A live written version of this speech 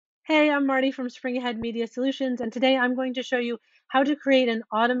Hey, I'm Marty from Spring Ahead Media Solutions, and today I'm going to show you how to create an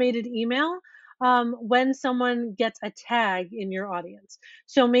automated email when someone gets a tag in your audience.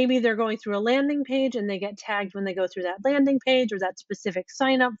 So maybe they're going through a landing page and they get tagged when they go through that landing page or that specific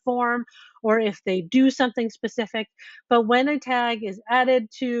sign up form, or if they do something specific. But when a tag is added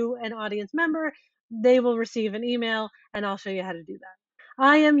to an audience member, they will receive an email, and I'll show you how to do that.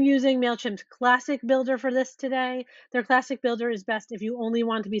 I am using Mailchimp's Classic Builder for this today. Their Classic Builder is best if you only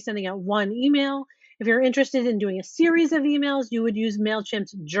want to be sending out one email. If you're interested in doing a series of emails, you would use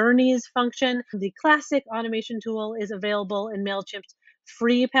Mailchimp's Journeys function. The Classic automation tool is available in Mailchimp's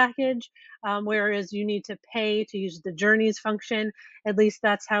free package, whereas you need to pay to use the Journeys function. At least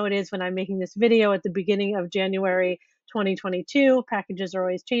that's how it is when I'm making this video at the beginning of January 2022. Packages are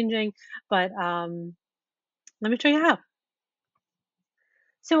always changing, but let me show you how.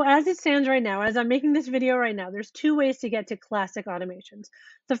 So as it stands right now, as I'm making this video right now, there's two ways to get to classic automations.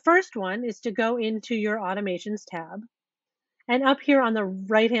 The first one is to go into your automations tab. And up here on the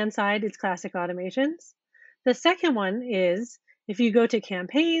right-hand side, it's classic automations. The second one is if you go to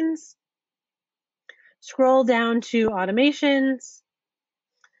campaigns, scroll down to automations,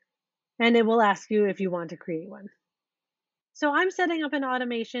 and it will ask you if you want to create one. So I'm setting up an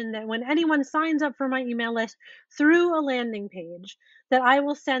automation that when anyone signs up for my email list through a landing page, that I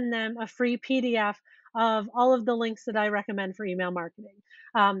will send them a free PDF of all of the links that I recommend for email marketing.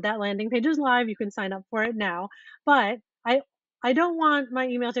 That landing page is live. You can sign up for it now. But I don't want my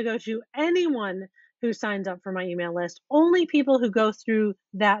email to go to anyone who signs up for my email list, only people who go through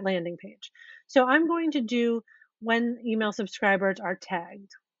that landing page. So I'm going to do when email subscribers are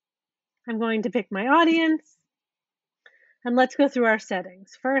tagged. I'm going to pick my audience. And let's go through our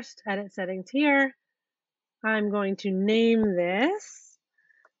settings. First, edit settings here. I'm going to name this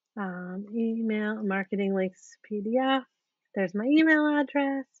email marketing links PDF. There's my email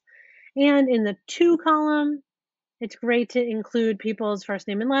address. And in the to column, it's great to include people's first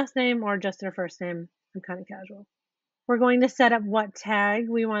name and last name or just their first name. I'm kind of casual. We're going to set up what tag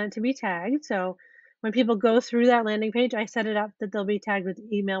we want it to be tagged. So when people go through that landing page, I set it up that they'll be tagged with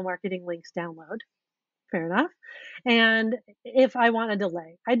email marketing links download. Fair enough. And if I want a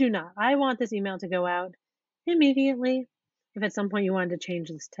delay, I do not. I want this email to go out immediately. If at some point you wanted to change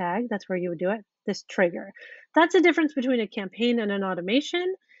this tag, that's where you would do it. This trigger. That's the difference between a campaign and an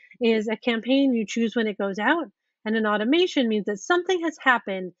automation. Is a campaign you choose when it goes out, and an automation means that something has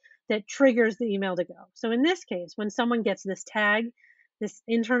happened that triggers the email to go. So in this case, when someone gets this tag, this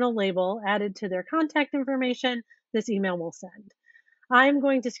internal label added to their contact information, this email will send. I'm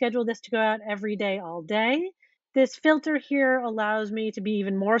going to schedule this to go out every day, all day. This filter here allows me to be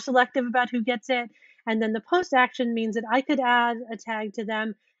even more selective about who gets it. And then the post action means that I could add a tag to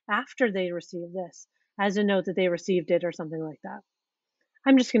them after they receive this as a note that they received it or something like that.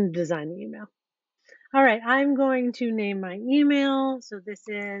 I'm just going to design the email. All right, I'm going to name my email. So this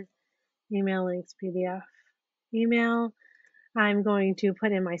is email links PDF email. I'm going to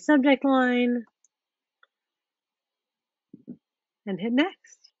put in my subject line and hit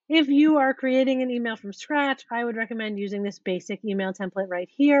next. If you are creating an email from scratch, I would recommend using this basic email template right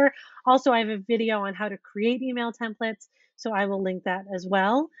here. Also, I have a video on how to create email templates, so I will link that as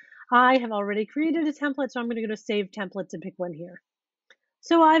well. I have already created a template, so I'm going to go to Save Templates and pick one here.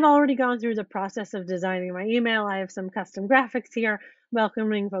 So I've already gone through the process of designing my email. I have some custom graphics here,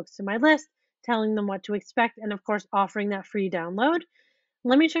 welcoming folks to my list, telling them what to expect, and of course, offering that free download.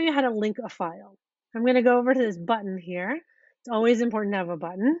 Let me show you how to link a file. I'm going to go over to this button here. It's always important to have a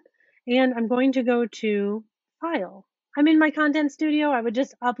button. And I'm going to go to File. I'm in my Content Studio. I would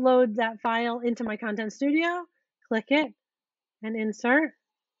just upload that file into my Content Studio, click it, and insert,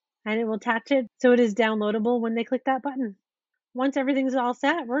 and it will attach it so it is downloadable when they click that button. Once everything's all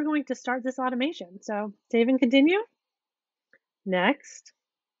set, we're going to start this automation. So save and continue. Next.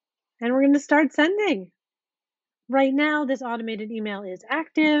 And we're going to start sending. Right now, this automated email is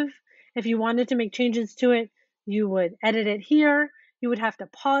active. If you wanted to make changes to it, you would edit it here. You would have to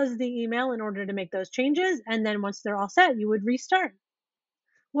pause the email in order to make those changes. And then once they're all set, you would restart.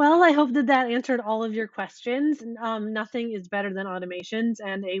 Well, I hope that that answered all of your questions. Nothing is better than automations,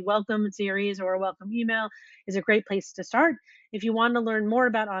 and a welcome series or a welcome email is a great place to start. If you want to learn more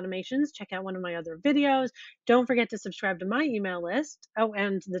about automations, check out one of my other videos. Don't forget to subscribe to my email list. Oh,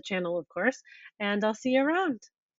 and the channel, of course, and I'll see you around.